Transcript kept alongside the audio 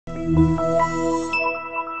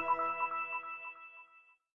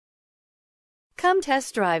Come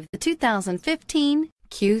test drive the 2015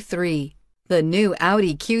 Q3. The new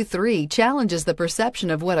Audi Q3 challenges the perception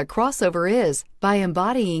of what a crossover is by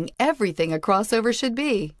embodying everything a crossover should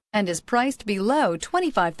be and is priced below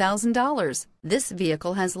 $25,000. This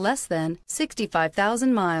vehicle has less than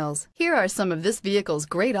 65,000 miles. Here are some of this vehicle's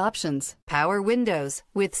great options: power windows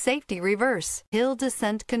with safety reverse, hill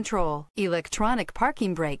descent control, electronic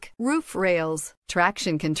parking brake, roof rails,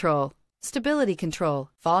 traction control, stability control,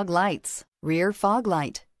 fog lights, rear fog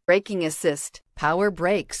light, braking assist, power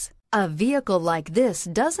brakes. A vehicle like this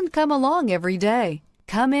doesn't come along every day.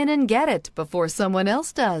 Come in and get it before someone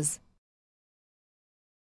else does.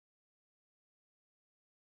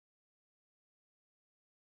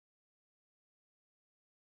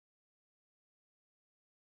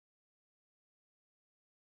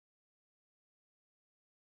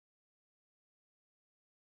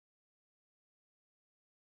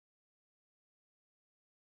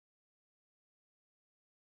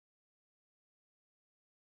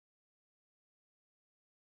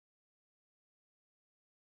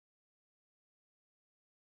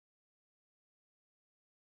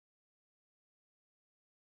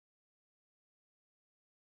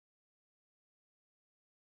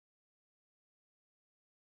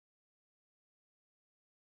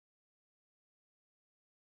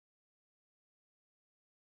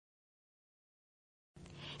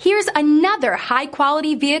 Here's another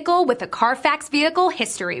high-quality vehicle with a Carfax Vehicle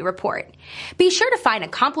History Report. Be sure to find a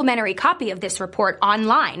complimentary copy of this report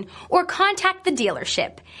online or contact the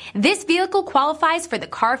dealership. This vehicle qualifies for the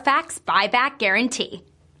Carfax Buyback Guarantee.